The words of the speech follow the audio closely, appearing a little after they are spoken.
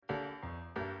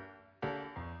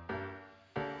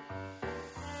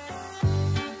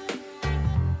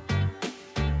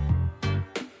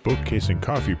Bookcase and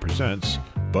Coffee presents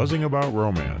Buzzing About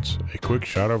Romance, a quick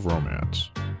shot of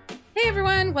romance. Hey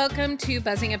everyone, welcome to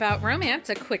Buzzing About Romance,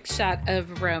 a quick shot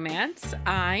of romance.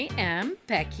 I am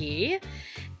Becky,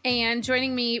 and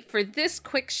joining me for this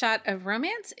quick shot of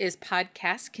romance is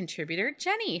podcast contributor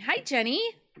Jenny. Hi, Jenny.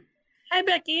 Hi,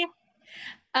 Becky.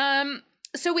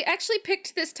 So we actually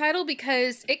picked this title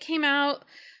because it came out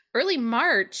early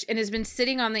March and has been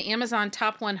sitting on the Amazon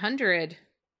Top 100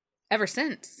 ever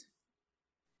since.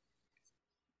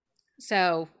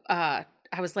 So I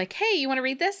was like, hey, you want to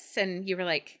read this? And you were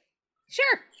like,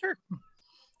 Sure,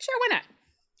 why not?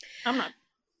 I'm not.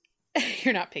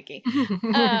 You're not picky.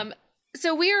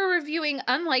 So we are reviewing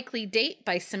Unlikely Date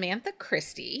by Samantha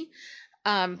Christie.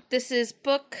 This is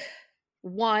book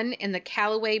 1 in the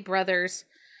Calloway Brothers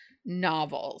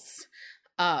novels,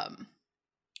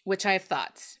 which I have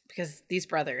thoughts because these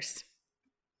brothers.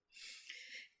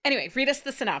 Anyway, read us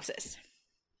the synopsis.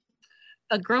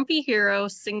 A grumpy hero,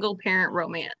 single-parent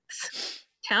romance.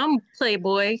 Town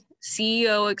playboy,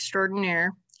 CEO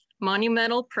extraordinaire,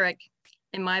 monumental prick,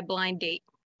 and my blind date.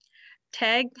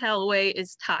 Tag Calloway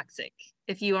is toxic.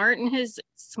 If you aren't in his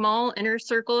small inner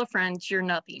circle of friends, you're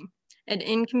nothing. An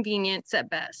inconvenience at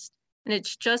best. And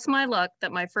it's just my luck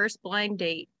that my first blind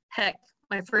date, heck,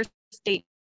 my first date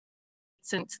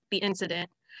since the incident,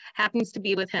 happens to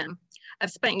be with him.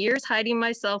 I've spent years hiding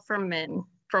myself from men,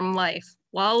 from life,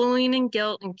 wallowing in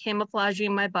guilt and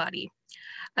camouflaging my body.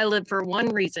 I live for one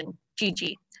reason,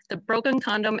 Gigi, the broken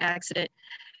condom accident,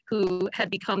 who had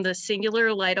become the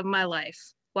singular light of my life.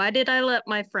 Why did I let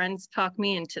my friends talk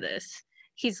me into this?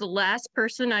 He's the last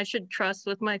person I should trust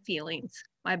with my feelings,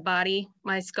 my body,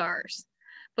 my scars.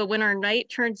 But when our night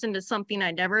turns into something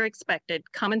I never expected,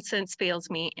 common sense fails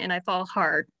me and I fall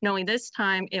hard, knowing this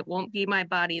time it won't be my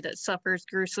body that suffers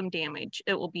gruesome damage.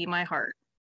 It will be my heart.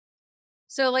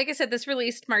 So like I said, this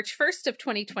released March 1st of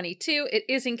 2022. It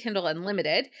is in Kindle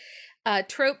Unlimited.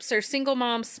 Tropes are single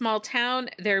mom, small town.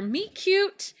 They're meet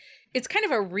cute. It's kind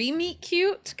of a re-meet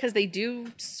cute because they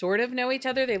do sort of know each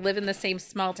other. They live in the same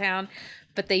small town,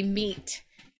 but they meet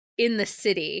in the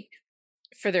city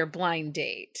for their blind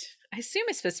date. I assume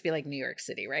it's supposed to be like New York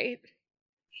City, right?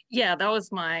 Yeah, that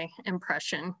was my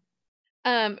impression.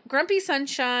 Grumpy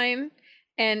Sunshine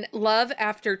and Love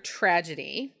After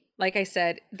Tragedy. Like I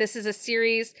said, this is a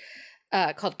series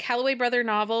called Calloway Brother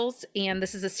Novels, and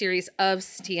this is a series of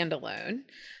standalone.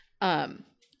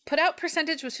 Put out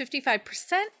percentage was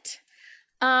 55%,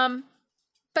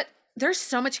 but there's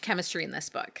so much chemistry in this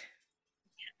book.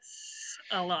 Yes,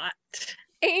 a lot.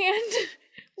 And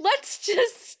let's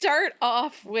just start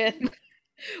off with,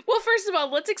 well, first of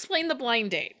all, let's explain the blind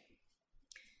date.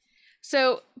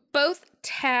 So both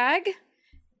Tag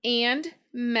and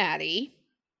Maddie,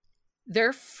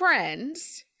 their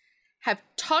friends, have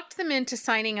talked them into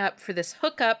signing up for this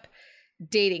hookup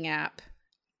dating app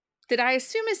that I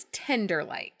assume is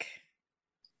Tinder-like.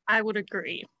 I would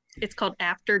agree. It's called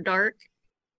After Dark.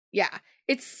 Yeah,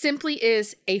 it simply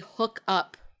is a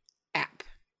hookup app.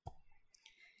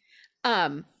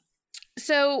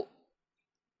 So,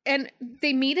 and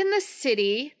they meet in the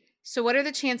city. So what are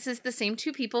the chances the same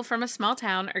two people from a small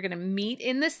town are going to meet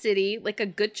in the city, like a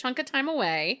good chunk of time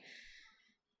away,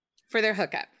 for their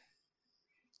hookup?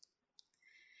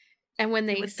 And when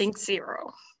they would think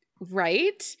 0.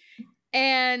 Right?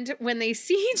 And when they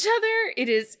see each other, it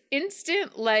is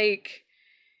instant, like,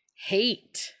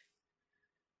 hate.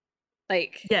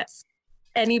 Like, yes,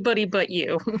 anybody but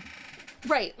you.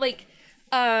 Right. Like,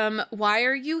 why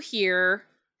are you here?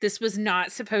 This was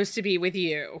not supposed to be with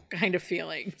you kind of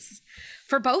feelings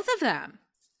for both of them.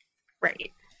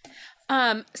 Right.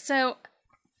 So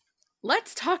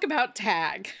let's talk about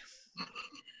Tag.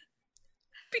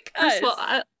 Because first of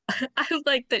all, I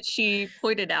like that she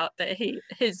pointed out that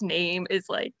his name is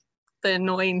like the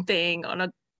annoying thing on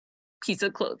a piece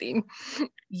of clothing.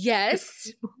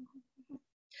 Yes.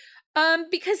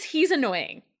 Because he's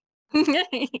annoying.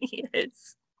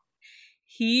 Yes.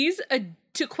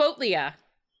 To quote Leah,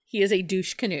 he is a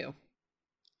douche canoe.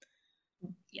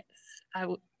 Yes,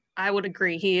 I would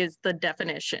agree. He is the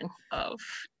definition of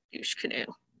douche canoe.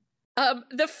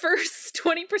 The first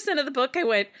 20% of the book, I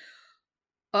went,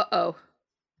 uh-oh.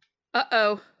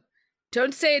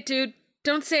 Don't say it, dude.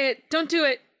 Don't say it. Don't do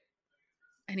it.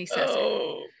 And he says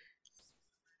it.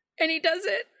 And he does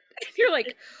it. And you're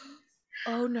like,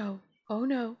 oh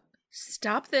no.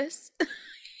 Stop this. He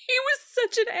was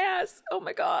such an ass. Oh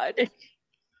my God.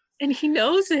 And he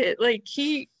knows it. Like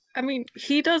he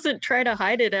doesn't try to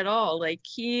hide it at all. Like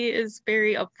he is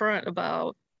very upfront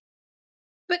about.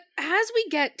 But as we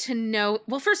get to know,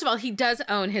 well, first of all, he does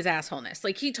own his assholeness.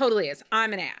 Like he totally is.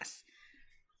 I'm an ass.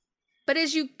 But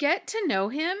as you get to know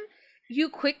him, you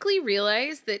quickly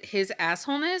realize that his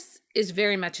assholeness is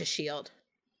very much a shield.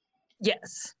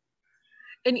 Yes.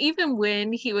 And even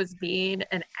when he was being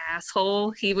an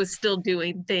asshole, he was still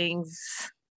doing things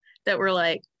that were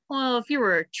like, well, if you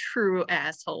were a true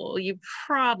asshole, you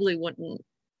probably wouldn't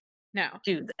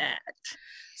do that.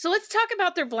 So let's talk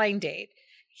about their blind date.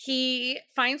 He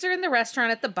finds her in the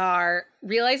restaurant at the bar,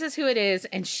 realizes who it is,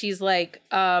 and she's like,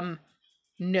 no,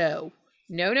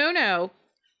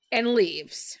 and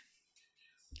leaves.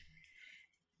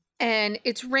 And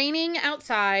it's raining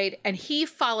outside, and he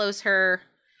follows her.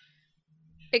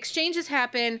 Exchanges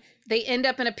happen. They end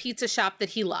up in a pizza shop that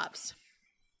he loves.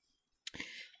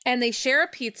 And they share a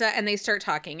pizza, and they start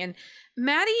talking. And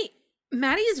Maddie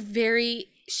is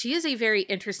she is a very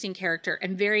interesting character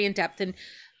and very in-depth. And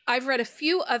I've read a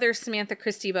few other Samantha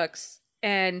Christie books,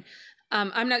 and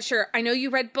I'm not sure. I know you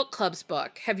read Book Club's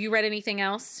book. Have you read anything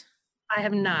else? I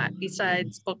have not,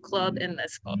 besides Book Club and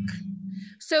this book.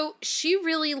 So she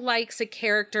really likes a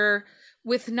character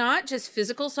with not just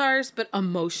physical scars, but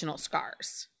emotional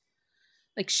scars.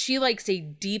 Like, she likes a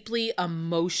deeply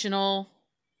emotional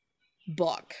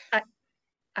book.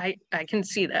 I can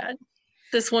see that.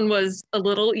 This one was a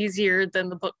little easier than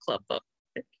the Book Club book.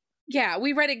 Yeah,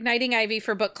 we read Igniting Ivy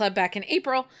for Book Club back in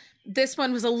April. This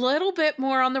one was a little bit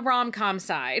more on the rom-com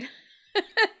side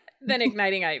than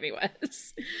Igniting Ivy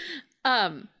was.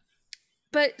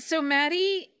 But so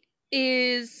Maddie's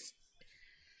a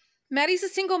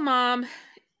single mom,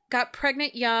 got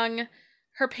pregnant young.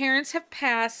 Her parents have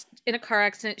passed in a car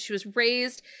accident. She was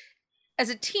raised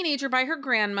as a teenager by her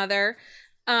grandmother.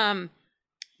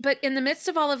 But in the midst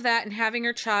of all of that and having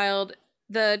her child,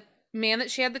 the man that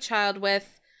she had the child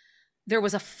with, there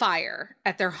was a fire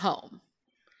at their home.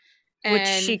 Which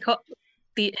she called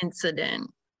the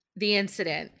incident. The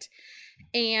incident.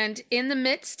 And in the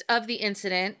midst of the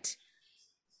incident,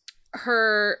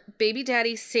 her baby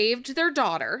daddy saved their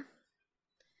daughter,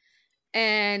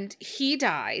 and he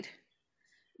died.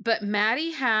 But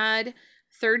Maddie had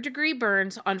third-degree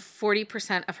burns on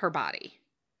 40% of her body,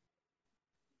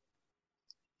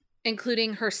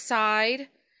 including her side,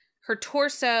 her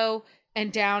torso,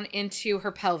 and down into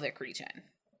her pelvic region.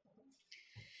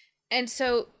 And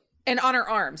so, and on her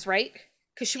arms, right?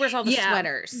 Because she wears all the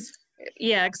sweaters.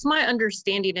 Yeah, because my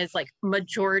understanding is like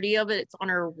majority of it's on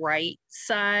her right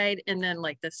side, and then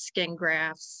like the skin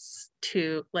grafts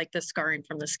to like the scarring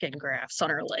from the skin grafts on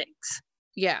her legs.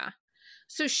 Yeah.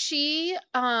 So she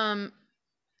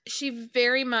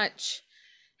very much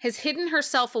has hidden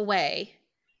herself away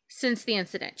since the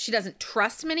incident. She doesn't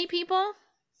trust many people.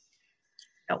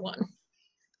 No one.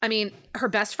 I mean, her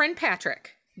best friend,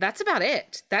 Patrick. That's about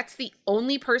it. That's the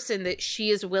only person that she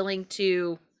is willing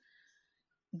to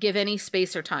give any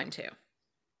space or time to.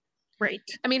 Right.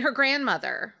 I mean, her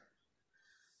grandmother.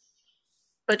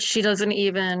 But she doesn't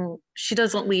leave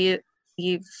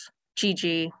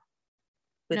Gigi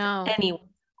with anyone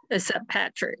except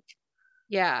Patrick.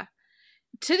 Yeah.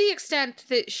 To the extent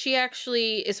that she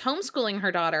actually is homeschooling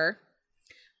her daughter,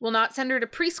 will not send her to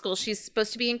preschool. She's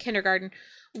supposed to be in kindergarten.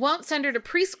 Won't send her to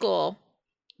preschool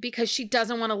because she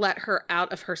doesn't want to let her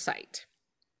out of her sight.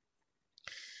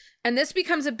 And this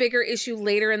becomes a bigger issue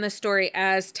later in the story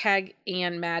as Tag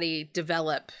and Maddie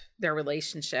develop their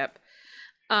relationship.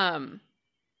 Now,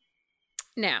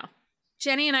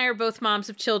 Jenny and I are both moms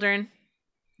of children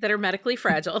that are medically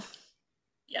fragile.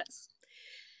 Yes.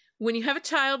 When you have a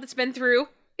child that's been through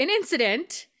an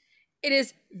incident, it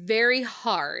is very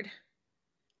hard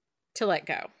to let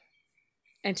go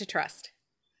and to trust.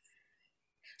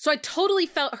 So I totally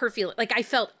felt her feeling. Like, I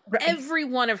felt every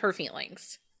one of her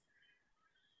feelings.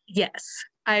 Yes,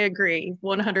 I agree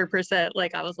 100%.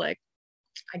 Like, I was like,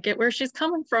 I get where she's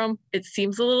coming from. It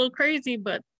seems a little crazy,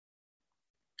 but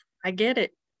I get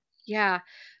it. Yeah,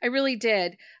 I really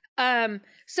did.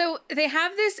 So they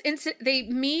have this they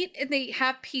meet and they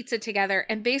have pizza together,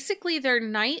 and basically their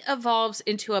night evolves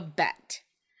into a bet.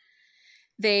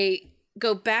 They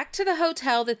go back to the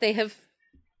hotel that they have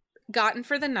gotten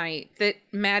for the night, that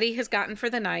Maddie has gotten for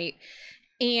the night,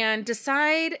 and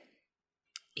decide.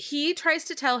 He tries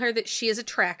to tell her that she is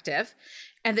attractive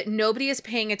and that nobody is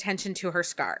paying attention to her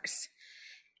scars.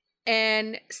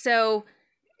 And so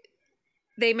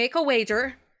they make a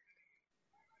wager.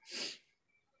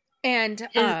 And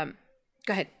go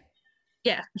ahead.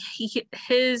 Yeah,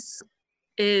 his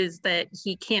is that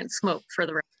he can't smoke for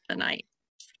the rest of the night.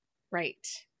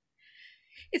 Right.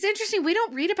 It's interesting. We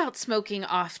don't read about smoking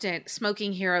often,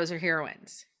 smoking heroes or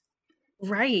heroines.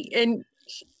 Right. And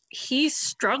he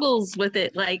struggles with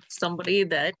it like somebody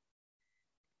that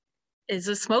is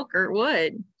a smoker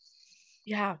would.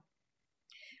 Yeah.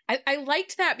 I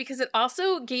liked that because it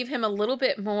also gave him a little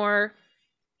bit more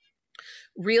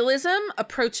realism,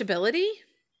 approachability,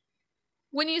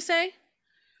 when you say?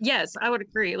 Yes, I would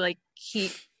agree. Like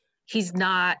he's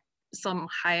not some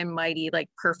high and mighty, like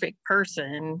perfect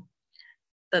person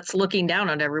that's looking down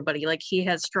on everybody. Like he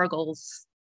has struggles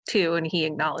too, and he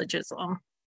acknowledges them.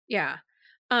 Yeah.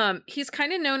 He's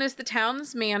kind of known as the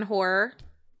town's man whore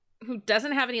who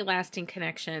doesn't have any lasting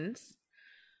connections.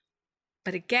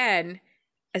 But again,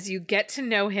 as you get to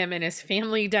know him and his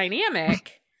family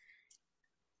dynamic,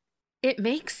 it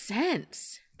makes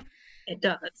sense. It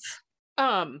does.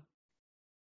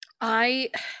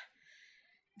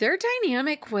 Their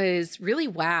dynamic was really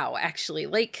wow, actually.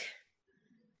 Like,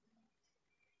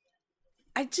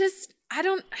 I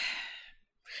don't,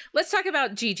 let's talk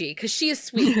about Gigi, because she is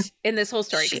sweet in this whole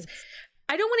story. 'Cause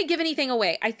I don't want to give anything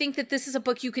away. I think that this is a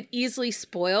book you could easily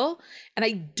spoil, and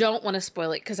I don't want to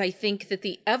spoil it because I think that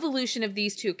the evolution of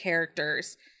these two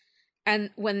characters,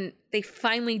 and when they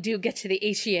finally do get to the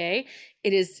HEA,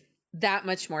 it is that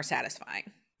much more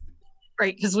satisfying.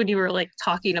 Right, because when you were like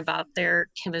talking about their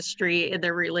chemistry and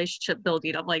their relationship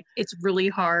building, I'm like, it's really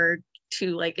hard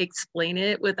to like explain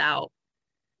it without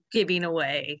giving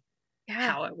away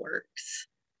how it works.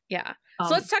 Yeah.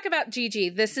 So let's talk about Gigi.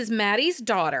 This is Maddie's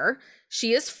daughter.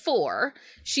 She is 4.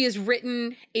 She is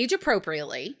written age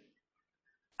appropriately.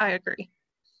 I agree.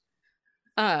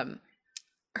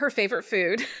 Her favorite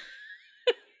food.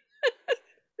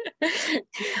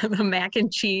 The mac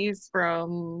and cheese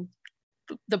from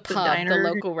the pub, the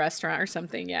local restaurant or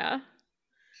something. Yeah.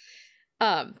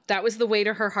 That was the way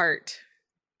to her heart.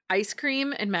 Ice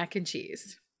cream and mac and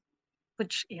cheese.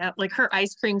 Which, yeah, like her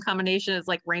ice cream combination is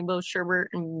like rainbow sherbet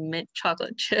and mint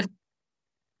chocolate chip.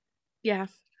 Yeah.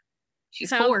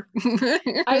 She's 4.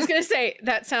 I was going to say,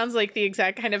 that sounds like the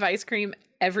exact kind of ice cream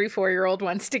every 4-year-old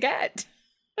wants to get.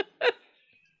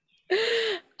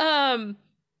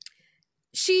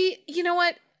 You know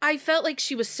what? I felt like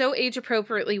she was so age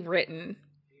appropriately written,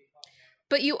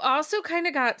 but you also kind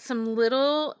of got some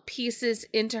little pieces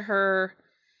into her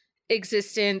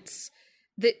existence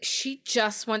that she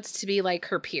just wants to be like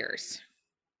her peers.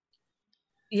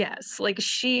 Yes, like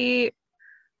she's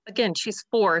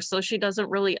 4, so she doesn't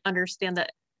really understand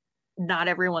that not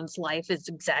everyone's life is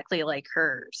exactly like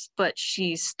hers, but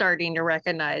she's starting to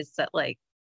recognize that like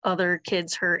other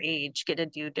kids her age get to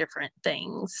do different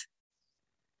things.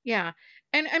 Yeah.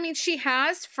 And I mean, she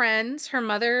has friends. Her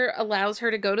mother allows her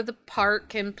to go to the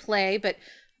park and play, but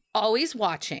always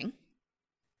watching.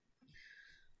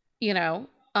 You know,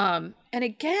 and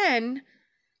again,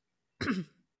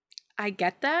 I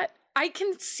get that. I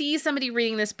can see somebody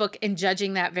reading this book and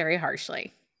judging that very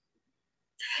harshly.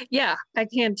 Yeah, I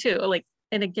can too. Like,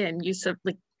 and again, you said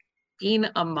like being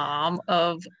a mom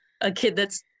of a kid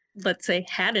that's, let's say,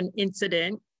 had an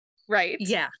incident. Right.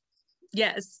 Yeah.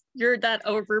 Yes. You're that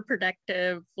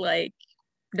overprotective, like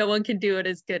no one can do it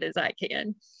as good as I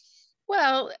can.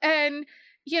 Well, and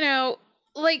you know,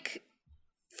 like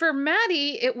for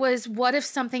Maddie, it was, what if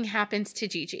something happens to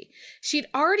Gigi? She'd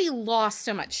already lost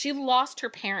so much. She lost her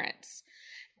parents.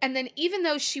 And then even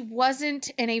though she wasn't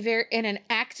in an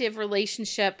active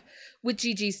relationship with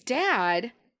Gigi's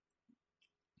dad,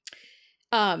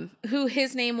 who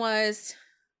his name was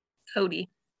Cody.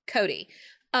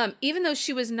 Even though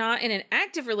she was not in an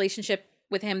active relationship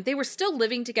with him, they were still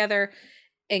living together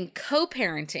and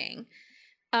co-parenting.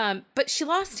 But she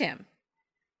lost him.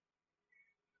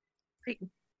 Right.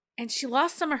 And she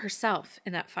lost some of herself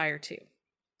in that fire too.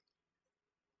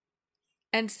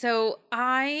 And so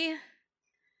I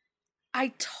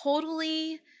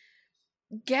totally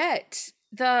get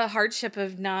the hardship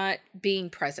of not being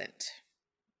present.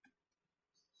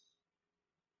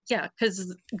 Yeah,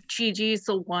 because Gigi's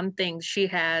the one thing she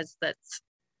has that's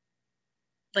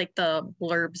like the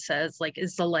blurb says, like,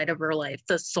 is the light of her life,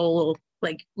 the sole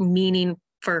like meaning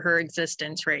for her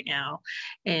existence right now.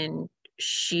 And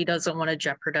she doesn't want to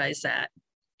jeopardize that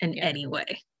in any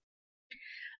way.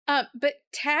 But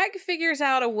Tag figures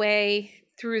out a way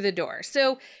through the door.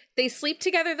 So they sleep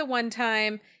together the one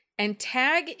time, and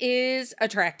Tag is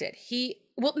attracted.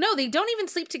 No, they don't even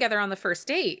sleep together on the first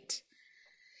date.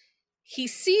 He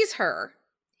sees her.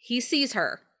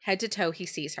 Head to toe, he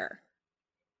sees her.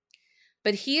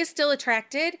 But he is still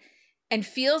attracted and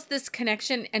feels this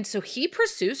connection, and so he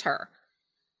pursues her.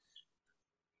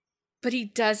 But he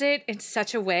does it in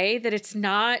such a way that it's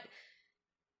not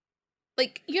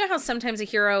like, you know how sometimes a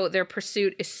hero, their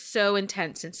pursuit is so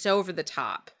intense and so over the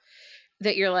top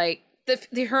that you're like,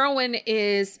 the heroine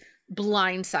is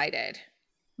blindsided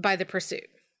by the pursuit.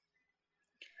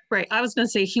 Right. I was going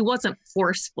to say he wasn't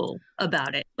forceful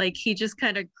about it. Like he just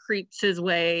kind of creeps his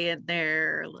way in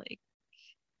there. Like,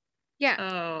 Yeah.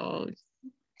 oh,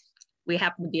 we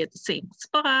happen to be at the same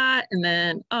spot. And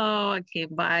then, oh, I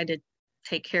came by to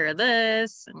take care of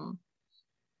this. And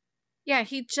Yeah,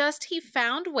 he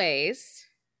found ways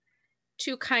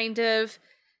to kind of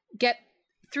get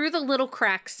through the little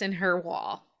cracks in her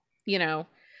wall. You know,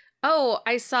 oh,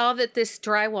 I saw that this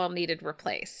drywall needed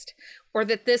replaced, or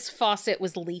that this faucet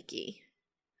was leaky.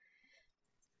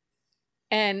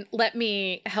 And let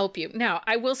me help you. Now,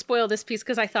 I will spoil this piece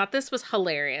because I thought this was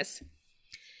hilarious.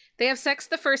 They have sex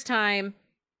the first time.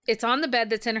 It's on the bed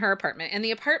that's in her apartment. And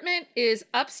the apartment is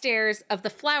upstairs of the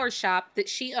flower shop that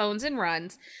she owns and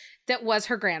runs that was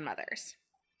her grandmother's.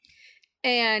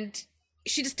 And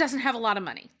she just doesn't have a lot of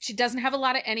money. She doesn't have a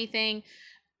lot of anything.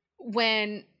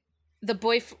 When the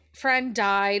boyfriend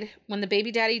died, when the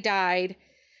baby daddy died,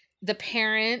 the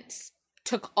parents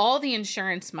took all the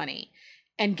insurance money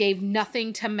and gave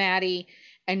nothing to Maddie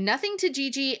and nothing to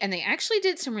Gigi. And they actually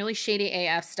did some really shady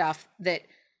AF stuff that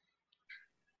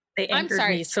they angered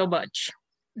me so much.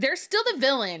 They're still the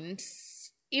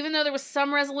villains. Even though there was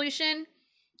some resolution,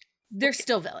 they're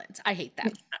still villains. I hate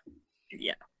that.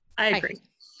 Yeah, I agree.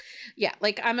 Yeah,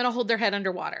 like I'm going to hold their head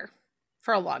underwater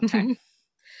for a long time.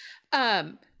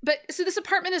 But so this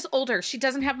apartment is older. She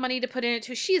doesn't have money to put in it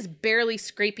too. She is barely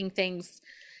scraping things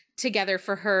together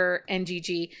for her and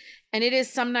Gigi. And it is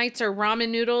some nights are ramen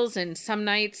noodles and some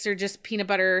nights are just peanut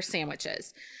butter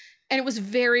sandwiches. And it was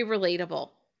very relatable.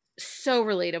 So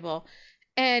relatable.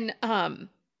 And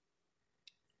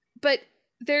but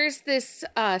there's this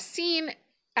scene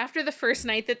after the first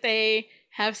night that they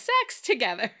have sex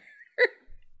together.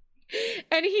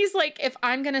 And he's like, if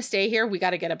I'm going to stay here, we got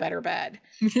to get a better bed.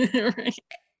 Right.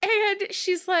 And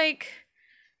she's like,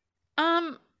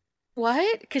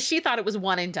 what? Because she thought it was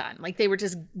one and done. Like they were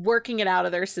just working it out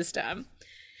of their system.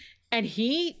 And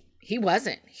he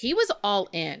wasn't. He was all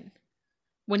in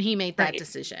when he made that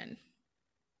decision.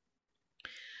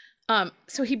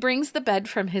 So he brings the bed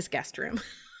from his guest room.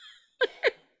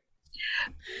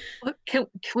 Can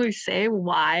we say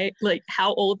why? Like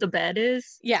how old the bed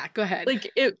is? Yeah, go ahead.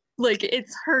 Like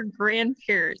it's her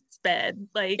grandparents' bed.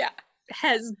 Like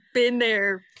has been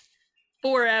there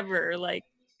forever. Like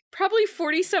probably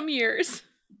 40 some years.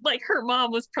 Like her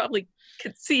mom was probably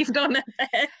conceived on that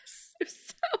bed.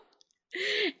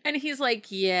 And he's like,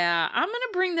 yeah, I'm going to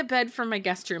bring the bed from my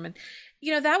guest room. And,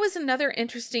 you know, that was another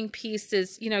interesting piece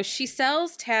is, you know, she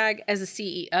sells Tag as a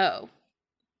CEO.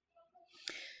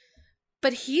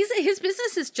 But his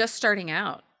business is just starting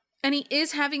out. And he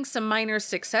is having some minor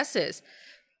successes.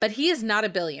 But he is not a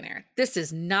billionaire. This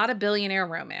is not a billionaire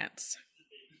romance.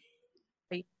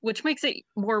 Which makes it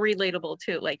more relatable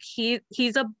too. Like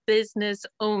he's a business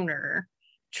owner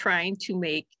trying to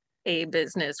make a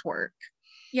business work.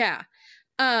 Yeah.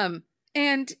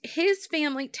 And his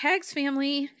family, Tag's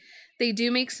family, they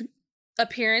do make some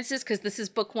appearances because this is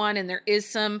book one and there is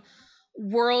some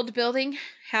world building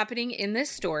happening in this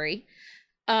story.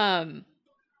 But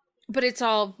it's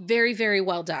all very, very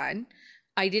well done.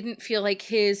 I didn't feel like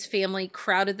his family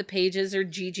crowded the pages or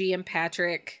Gigi and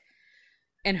Patrick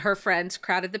and her friends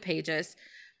crowded the pages.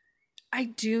 I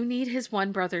do need his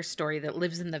one brother's story that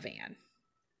lives in the van.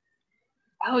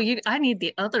 Oh, I need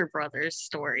the other brother's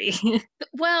story.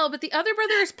 Well, but the other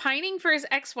brother is pining for his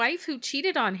ex-wife who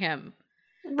cheated on him.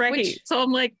 Right. So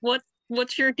I'm like,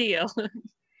 what's your deal?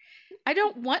 I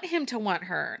don't want him to want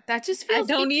her. That just feels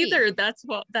I don't icky. either. That's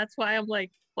why I'm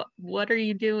like, what are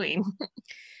you doing?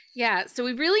 Yeah, so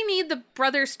we really need the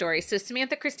brother story. So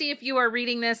Samantha Christie, if you are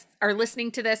reading this or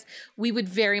listening to this, we would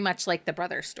very much like the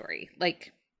brother story.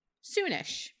 Like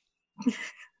soonish.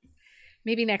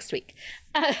 Maybe next week.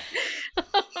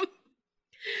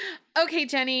 Okay,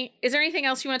 Jenny, is there anything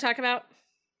else you want to talk about?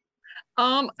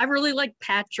 I really like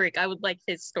Patrick. I would like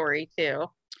his story too.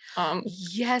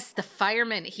 Yes, the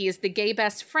fireman. He is the gay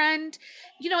best friend.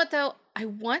 You know what though? I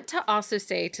want to also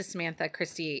say to Samantha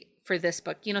Christie for this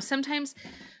book, you know, sometimes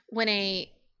when a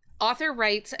author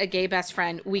writes a gay best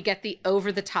friend, we get the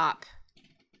over the top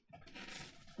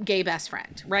gay best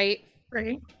friend, right?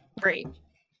 Right.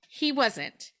 He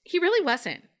wasn't. He really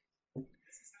wasn't.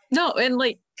 No, and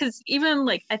like, because even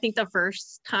like, I think the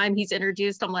first time he's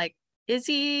introduced, I'm like, is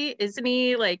he? Isn't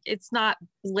he? Like, it's not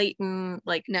blatant,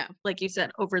 like, No, like you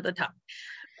said, over the top.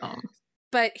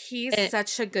 But he's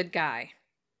such a good guy.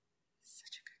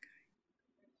 Such a good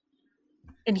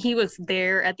guy. And he was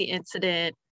there at the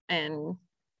incident, and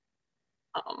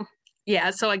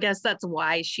yeah, so I guess that's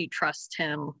why she trusts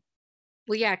him.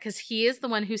 Well, yeah, because he is the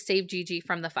one who saved Gigi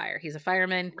from the fire. He's a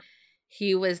fireman.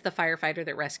 He was the firefighter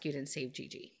that rescued and saved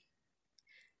Gigi.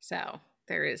 So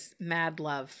there is mad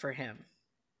love for him.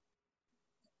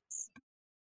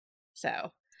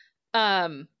 So,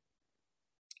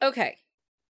 okay.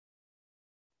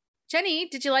 Jenny,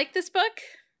 did you like this book?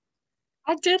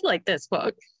 I did like this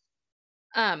book.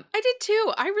 I did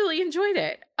too. I really enjoyed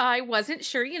it. I wasn't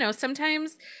sure,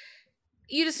 sometimes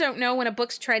you just don't know when a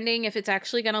book's trending if it's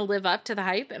actually going to live up to the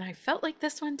hype, and I felt like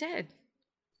this one did.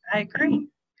 I agree.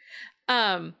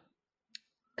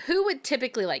 Who would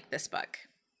typically like this book?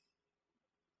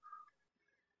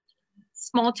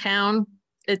 Small town.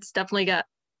 It's definitely got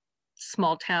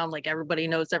small town, like everybody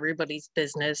knows everybody's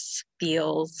business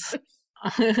feels.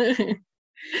 the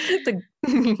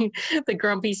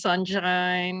grumpy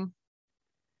sunshine.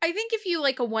 I think if you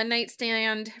like a one night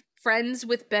stand, friends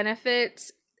with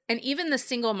benefits, and even the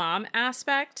single mom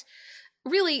aspect,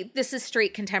 really, this is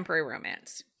straight contemporary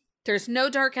romance. There's no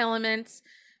dark elements.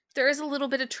 There is a little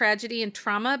bit of tragedy and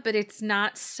trauma, but it's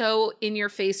not so in your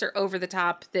face or over the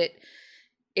top that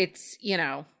it's,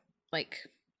 like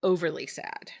overly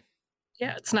sad.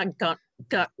 Yeah, it's not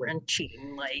gut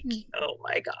wrenching. Like, oh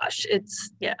my gosh,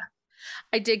 it's yeah.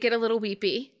 I did get a little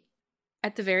weepy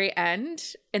at the very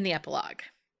end in the epilogue,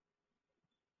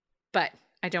 but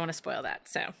I don't want to spoil that.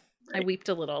 So right. I weeped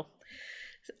a little.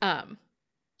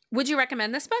 Would you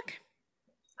recommend this book?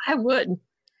 I would.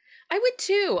 I would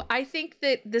too. I think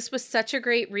that this was such a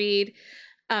great read.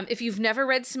 If you've never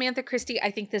read Samantha Christie, I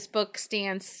think this book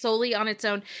stands solely on its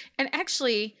own. And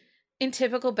actually, in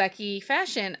typical Becky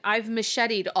fashion, I've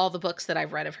macheted all the books that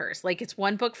I've read of hers. Like, it's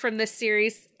one book from this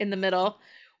series in the middle,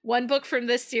 one book from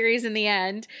this series in the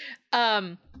end.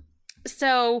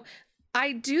 So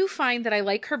I do find that I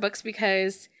like her books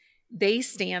because they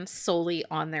stand solely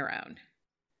on their own.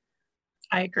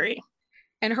 I agree.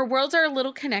 And her worlds are a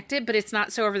little connected, but it's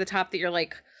not so over the top that you're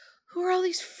like, who are all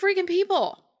these friggin'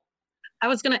 people? I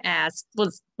was going to ask,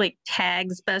 was like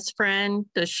Tag's best friend,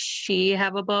 does she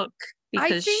have a book?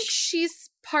 Because I think she's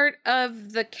part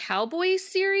of the Cowboy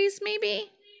series,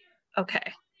 maybe.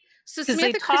 Okay. So because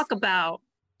they talk about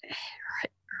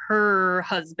her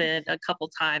husband a couple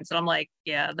times, and I'm like,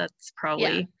 yeah, that's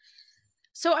probably. Yeah.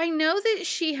 So I know that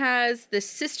she has the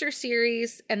sister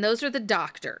series, and those are the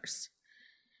doctors.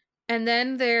 And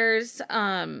then there's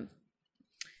the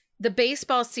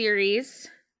baseball series,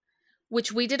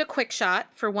 which we did a quick shot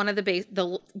for one of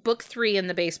the book 3 in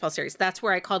the baseball series. That's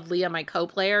where I called Leah my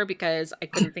co-player because I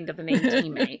couldn't think of the name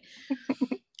teammate.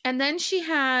 And then she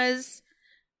has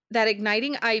that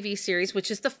Igniting Ivy series, which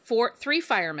is the 3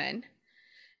 firemen.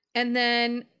 And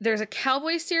then there's a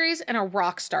Cowboy series and a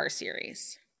Rockstar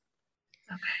series.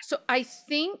 Okay. So I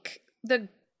think the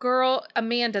girl,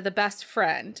 Amanda, the best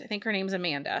friend, I think her name's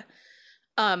Amanda.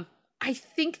 I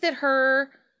think that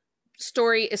her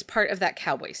story is part of that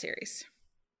Cowboy series.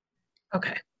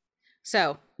 Okay.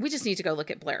 So we just need to go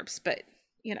look at blurbs, but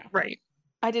right.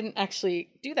 I didn't actually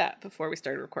do that before we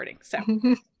started recording. So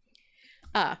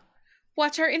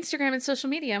watch our Instagram and social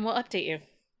media and we'll update you.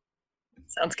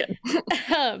 Sounds good.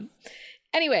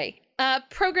 Anyway,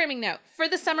 programming note. For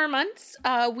the summer months,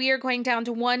 we are going down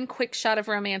to one quick shot of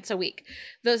romance a week.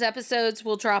 Those episodes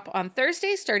will drop on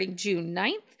Thursday starting June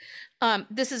 9th.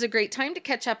 This is a great time to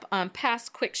catch up on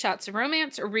past quick shots of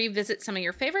romance or revisit some of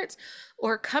your favorites,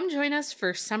 or come join us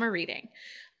for summer reading,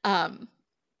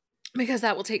 because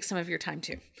that will take some of your time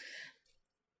too,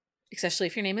 especially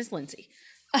if your name is Lindsay.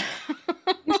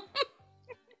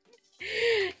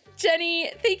 Jenny,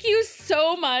 thank you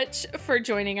so much for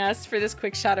joining us for this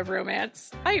quick shot of romance.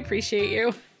 I appreciate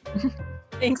you.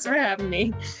 Thanks for having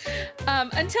me.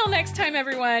 Until next time,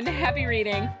 everyone, happy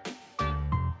reading.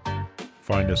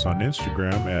 Find us on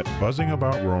Instagram at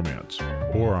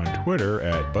BuzzingAboutRomance or on Twitter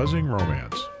at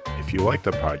BuzzingRomance. If you like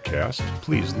the podcast,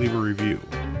 please leave a review.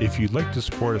 If you'd like to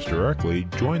support us directly,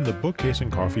 join the Bookcase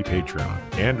and Coffee Patreon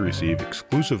and receive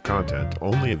exclusive content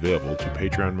only available to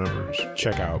Patreon members.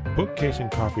 Check out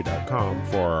bookcaseandcoffee.com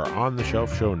for our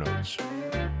on-the-shelf show notes.